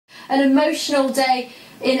an emotional day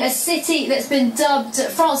in a city that's been dubbed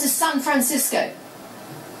France's San Francisco.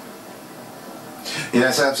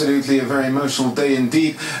 Yes, absolutely, a very emotional day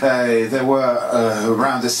indeed. There were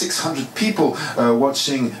around 600 people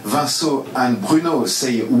watching Vincent and Bruno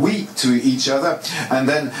say oui to each other, and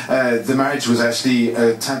then the marriage was actually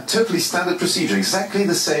a totally standard procedure, exactly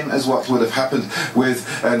the same as what would have happened with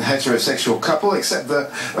an heterosexual couple, except that,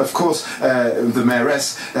 of course, the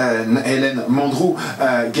mayoress, Hélène Mandroux,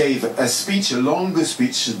 gave a speech, a longer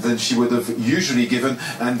speech than she would have usually given,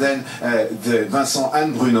 and then Vincent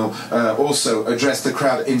and Bruno also addressed the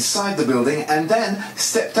crowd inside the building and then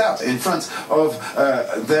stepped out in front of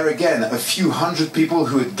there again a few hundred people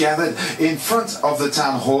who had gathered in front of the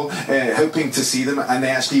town hall hoping to see them, and they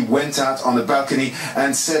actually went out on the balcony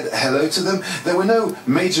and said hello to them. There were no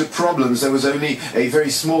major problems. There was only a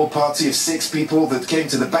very small party of 6 people that came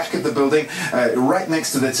to the back of the building right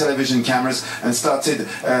next to the television cameras and started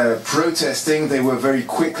protesting. They were very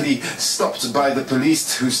quickly stopped by the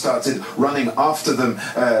police, who started running after them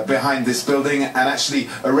behind this building and actually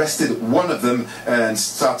arrested one of them and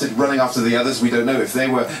started running after the others. We don't know if they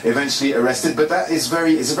were eventually arrested, but that is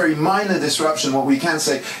a very minor disruption. What we can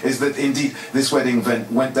say is that indeed this wedding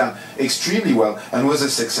went down extremely well and was a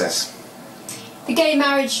success. The gay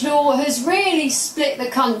marriage law has really split the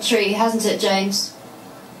country, hasn't it, James?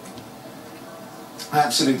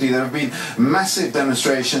 Absolutely, there have been massive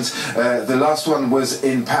demonstrations. The last one was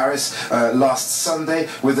in Paris last Sunday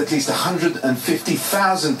with at least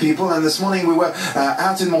 150,000 people, and this morning we were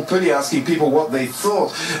out in Montpellier asking people what they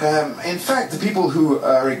thought. In fact, the people who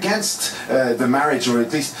are against the marriage, or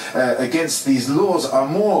at least against these laws, are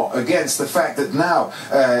more against the fact that now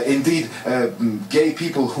indeed gay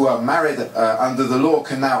people who are married under the law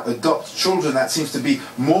can now adopt children. That seems to be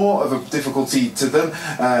more of a difficulty to them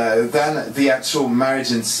than the actual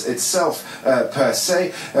marriage itself per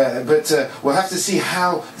se, but we'll have to see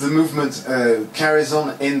how the movement carries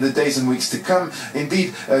on in the days and weeks to come.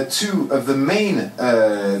 Indeed, 2 of the main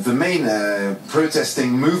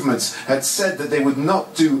protesting movements had said that they would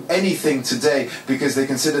not do anything today because they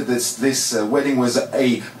considered this wedding was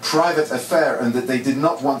a private affair and that they did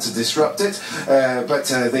not want to disrupt it, but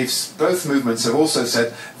both movements have also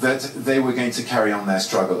said that they were going to carry on their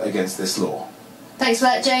struggle against this law. Thanks for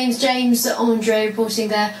that, James. James Andre reporting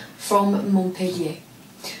there from Montpellier.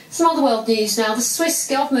 Some other world news now. The Swiss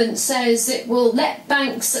government says it will let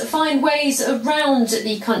banks find ways around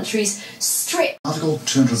the country's strict... Article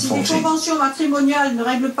 240. If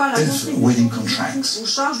wedding contracts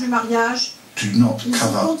do not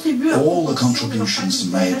cover all the contributions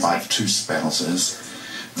made by the 2 spouses,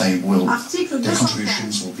 their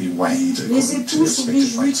contributions will be weighed according to the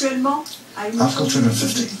respective weight. Article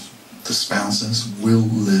 250. The spouses will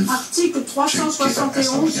live together as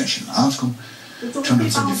an obligation. Article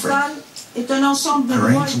 273.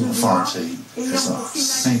 Parental authority is a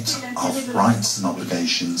set of rights and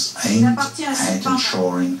obligations aimed at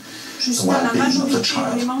ensuring the well-being of the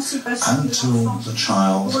child. Until the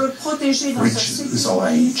child reaches old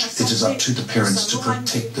age, it is up to the parents to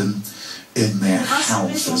protect them in their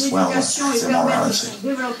health as well as their morality.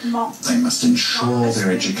 They must ensure their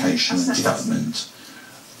education and development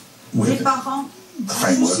with the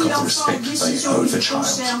framework of the respect they owe the child.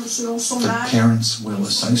 The parents will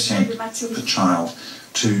associate the child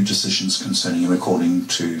to decisions concerning him according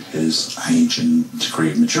to his age and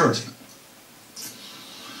degree of maturity.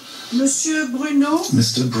 Mr. Bruno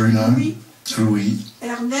Louis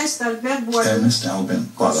Ernest Albert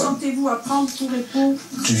Boileau, do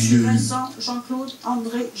you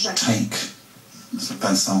take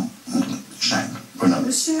Vincent Jacques Bruno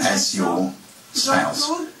as your spouse?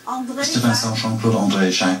 Mr. Vincent Jean-Claude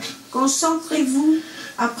André Jacques, do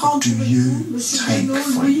you take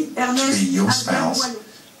for to be your spouse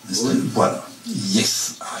Mr. Boileau?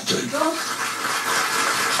 Yes, I do.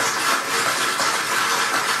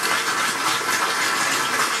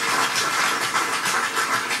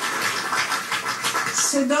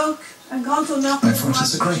 Therefore, it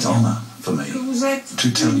is a great honour for me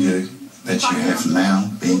to tell you that you have now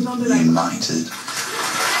been united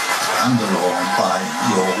under law by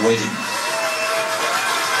your wedding.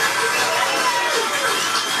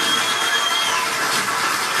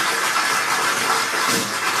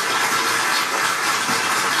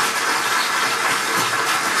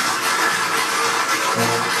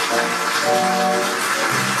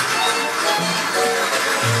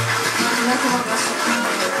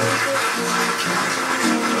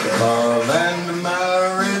 Love and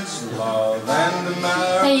marriage, love and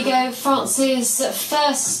marriage. There you go, France's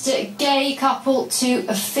first gay couple to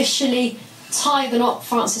officially tie the knot.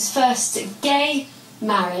 France's first gay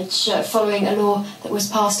marriage following a law that was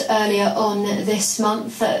passed earlier on this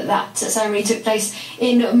month. That ceremony took place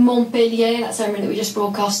in Montpellier, that ceremony that we just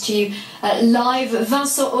broadcast to you live.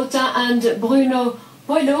 Vincent Autin and Bruno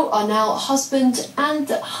Boileau are now husband and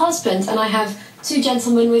husband, and I have two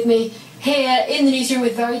gentlemen with me here in the newsroom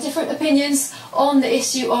with very different opinions on the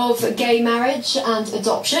issue of gay marriage and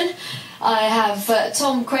adoption. I have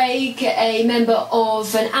Tom Craig, a member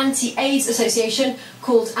of an anti-AIDS association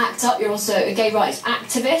called ACT UP. You're also a gay rights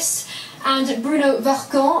activist. And Bruno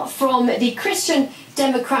Vercamp from the Christian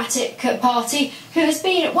Democratic Party, who has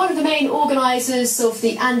been one of the main organisers of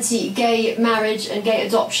the anti-gay marriage and gay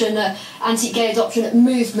adoption, anti-gay adoption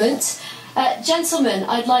movement. Gentlemen,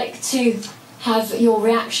 I'd like to have your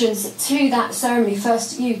reactions to that ceremony.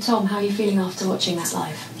 First, you, Tom, how are you feeling after watching that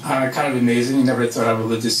live? Kind of amazing. Never thought I would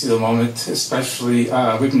live to see the moment, especially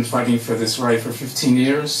we've been fighting for this right for 15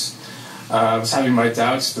 years. I was having my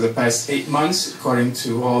doubts for the past 8 months, according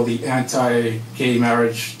to all the anti-gay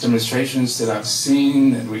marriage demonstrations that I've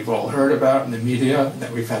seen and we've all heard about in the media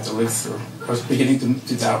that we've had to live through. I was beginning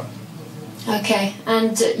to doubt. Okay,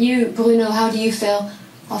 and you, Bruno, how do you feel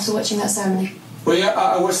after watching that ceremony? Well, yeah,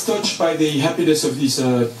 I was touched by the happiness of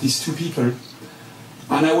these two people,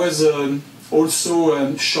 and I was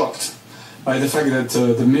also shocked by the fact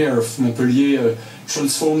that the mayor of Montpellier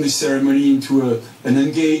transformed this ceremony into an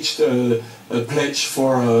engaged pledge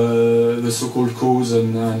for the so-called cause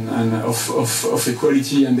and of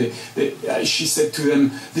equality. And she said to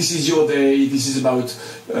them, "This is your day. This is about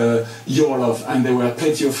your love." And there were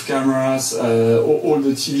plenty of cameras. All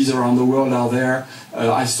the TVs around the world are there.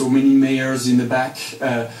 I saw many mayors in the back.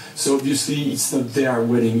 So obviously, it's not their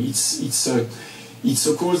wedding. It's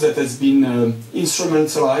a cause that has been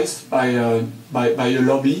instrumentalized by a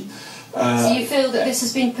lobby. So you feel that this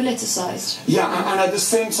has been politicised? Yeah, and at the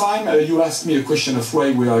same time, you asked me a question of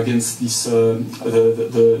why we are against this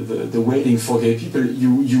the wedding for gay people.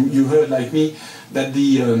 You heard, like me, that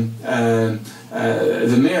the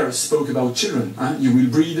mayor spoke about children. You will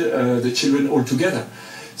breed the children all together.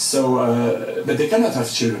 So, but they cannot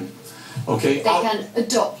have children. Okay. They can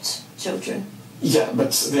adopt children. Yeah,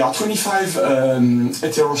 but there are 25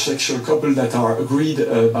 heterosexual couples that are agreed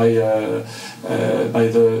by the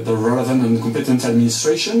relevant and competent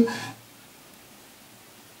administration,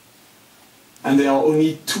 and there are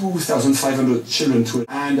only 2,500 children to it.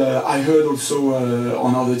 And I heard also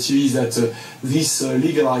on other TVs that this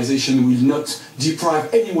legalization will not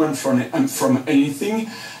deprive anyone from anything.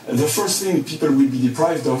 The first thing people will be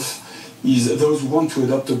deprived of is those who want to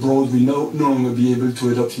adopt abroad will no longer be able to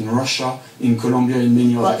adopt in Russia, in Colombia, in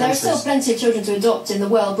many other countries. There are still plenty of children to adopt in the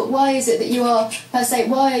world, but why is it that you are, per se,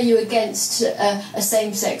 why are you against a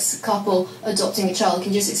same-sex couple adopting a child?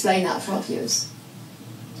 Can you just explain that for our viewers?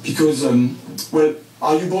 Because, well,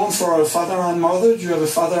 are you born for a father and mother? Do you have a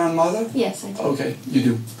father and mother? Yes, I do. Okay, you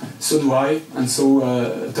do. So do I, and so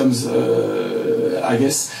Tom's, I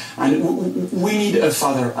guess. And we need a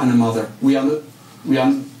father and a mother. We are not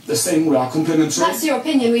the same, we are complementary. That's your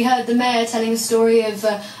opinion. We heard the mayor telling a story of,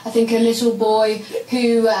 I think, a little boy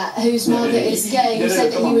whose mother is gay. He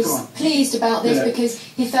said that he was pleased about this because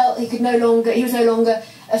he felt he was no longer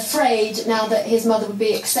afraid now that his mother would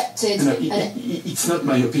be accepted. It's not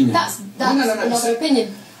my opinion. That's another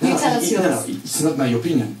opinion. You tell us yours. No, it's not my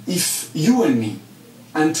opinion. If you and me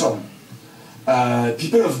and Tom,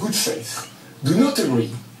 people of good faith, do not agree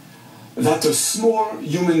that a small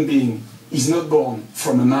human being is not born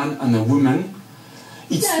from a man and a woman,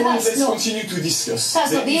 it's pointless continue to discuss.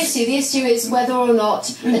 That's not the issue. The issue is whether or not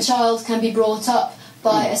a child can be brought up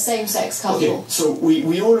by a same-sex couple. Okay, so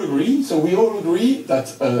we all agree. So we all agree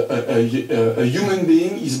that a human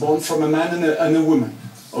being is born from a man and a woman.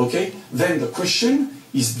 Okay. Then the question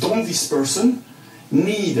is: don't this person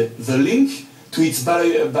need the link to its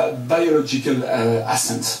biological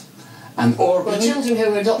assent? And children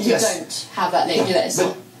who are adopted don't have that link, do they?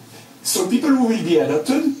 So people who will be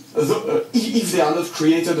adopted, if they are not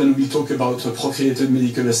created, and we talk about procreated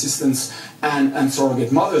medical assistants and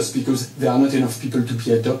surrogate mothers, because there are not enough people to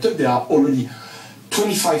be adopted, there are already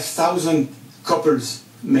 25,000 couples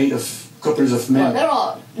made of couples of men. Well, there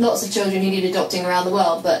are lots of children who need adopting around the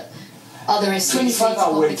world, but other issues,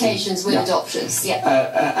 complications with adoptions.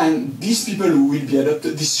 And these people who will be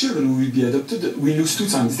adopted, these children who will be adopted, will lose two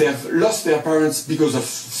times. They have lost their parents because of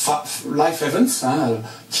life events,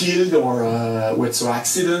 killed or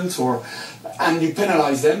accident, and you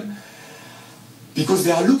penalize them because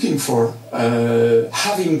they are looking for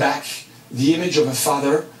having back the image of a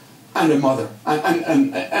father and a mother.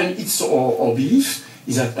 And it's our belief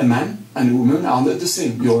is that a man and a woman are not the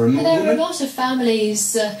same. You're a woman. There are a lot of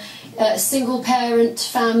families single-parent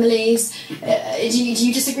families. Do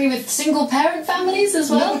you disagree with single-parent families as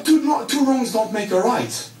well? No, two wrongs don't make a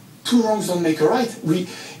right. Two wrongs don't make a right.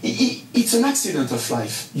 It's an accident of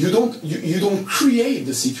life. You don't create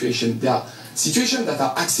the situation. There are situations that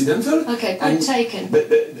are accidental. Okay, point taken. But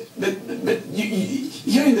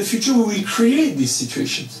here in the future we will create these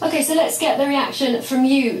situations. Okay, so let's get the reaction from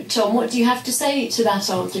you, Tom. What do you have to say to that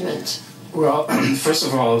argument? Well, first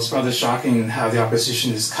of all, it's rather shocking how the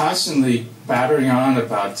opposition is constantly battering on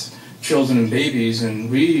about children and babies, and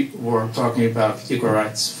we were talking about equal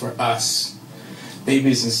rights for us.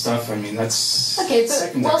 Babies and stuff, I mean, that's okay, but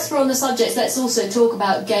secondary. whilst we're on the subject, let's also talk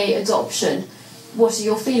about gay adoption. What are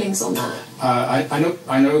your feelings on that?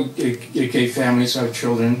 I know gay families have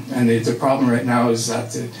children, and the problem right now is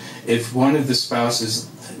that if one of the spouses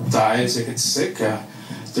dies or gets sick,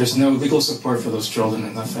 there's no legal support for those children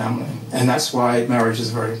in the family. And that's why marriage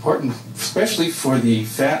is very important, especially for the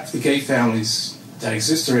gay families that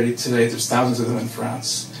exist already today. There's thousands of them in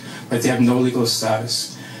France, but they have no legal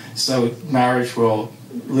status. So marriage will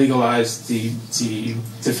legalize the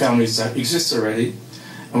families that exist already,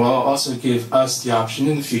 and will also give us the option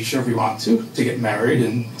in the future, if we want to get married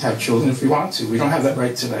and have children if we want to. We don't have that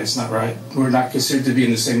right today. It's not right. We're not considered to be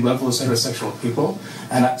in the same level as heterosexual people,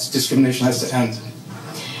 and that discrimination has to end.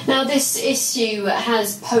 Now, this issue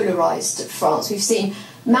has polarised France. We've seen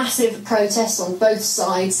massive protests on both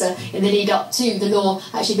sides in the lead up to the law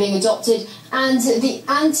actually being adopted, and the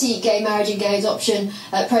anti-gay marriage and gay adoption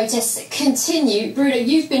protests continue. Bruno,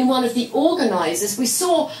 you've been one of the organisers. We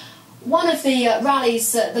saw one of the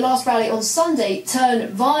rallies, the last rally on Sunday, turn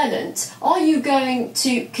violent. Are you going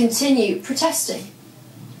to continue protesting?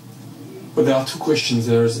 But there are two questions.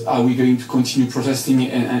 There's, are we going to continue protesting?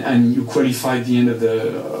 And you qualified the end of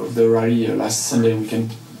the rally last Sunday. We can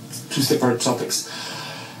two separate topics.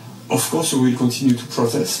 Of course, we will continue to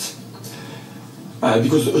protest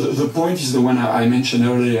because the point is the one I mentioned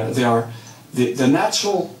earlier. They are the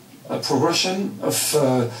natural progression of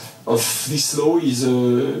this law is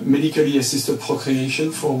medically assisted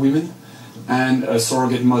procreation for women and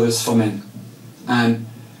surrogate mothers for men, and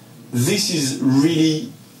this is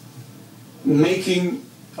really making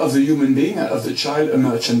of the human being, of the child, a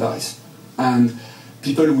merchandise, and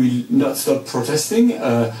people will not stop protesting.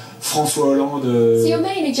 François Hollande. So your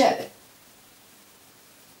main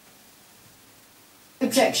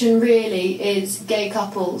objection really is gay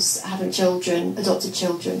couples having children, adopted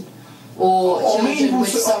children, or children with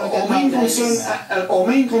surrogate mothers. Our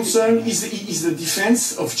main concern is the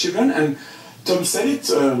defense of children, and Tom said it,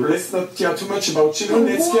 let's not care too much about children,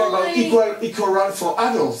 let's care about equal right for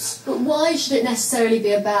adults. But why should it necessarily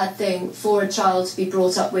be a bad thing for a child to be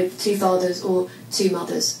brought up with two fathers or two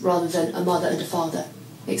mothers, rather than a mother and a father?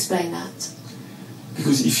 Explain that.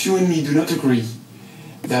 Because if you and me do not agree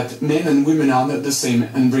that men and women are not the same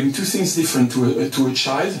and bring two things different to a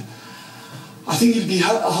child, I think it'll be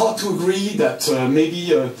hard to agree that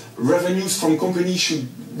maybe revenues from companies should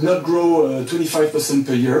not grow 25%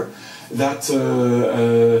 per year, that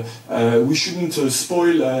we shouldn't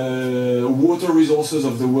spoil water resources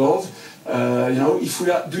of the world. You know, if we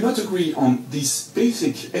do not agree on this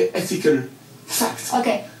basic ethical fact,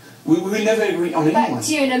 okay, we will never agree on anyone. Back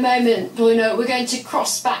to you in a moment, Bruno. We're going to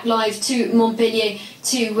cross back live to Montpellier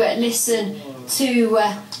to listen to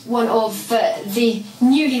one of the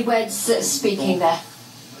newlyweds speaking there.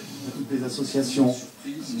 Toutes les associations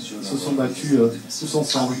se sont battues tous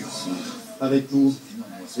ensemble avec nous.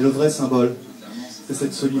 Et le vrai symbole, c'est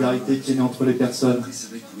cette solidarité qui est née entre les personnes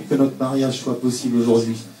et que notre mariage soit possible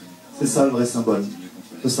aujourd'hui. C'est ça le vrai symbole.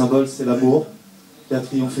 Le symbole, c'est l'amour qui a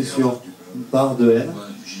triomphé sur une part de haine.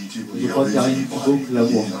 Je crois qu'il y a rien de plus beau que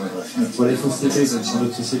l'amour. Voilà, il faut s'aider dans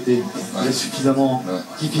notre société. Elle est suffisamment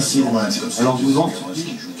difficile. Alors je vous en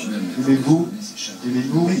supplie, aimez-vous,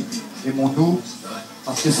 aimez-nous, aimons-nous,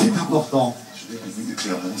 parce que c'est important. Je vais vous dire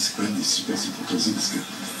clairement, c'est quand même des super proposés parce que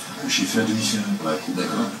j'ai fait un demi-finale pour la Coupe,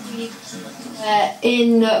 d'accord.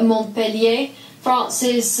 In Montpellier,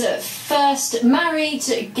 France's first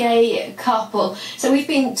married gay couple. So we've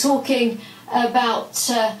been talking about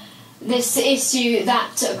this issue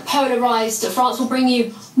that polarised France. Will bring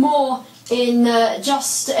you more in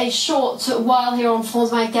just a short while here on France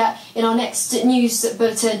 24 in our next news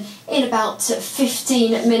bulletin in about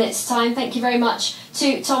 15 minutes time. Thank you very much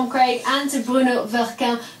to Tom Craig and to Bruno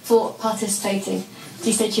Verquin for participating.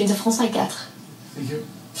 Please stay tuned to France 24. Thank you.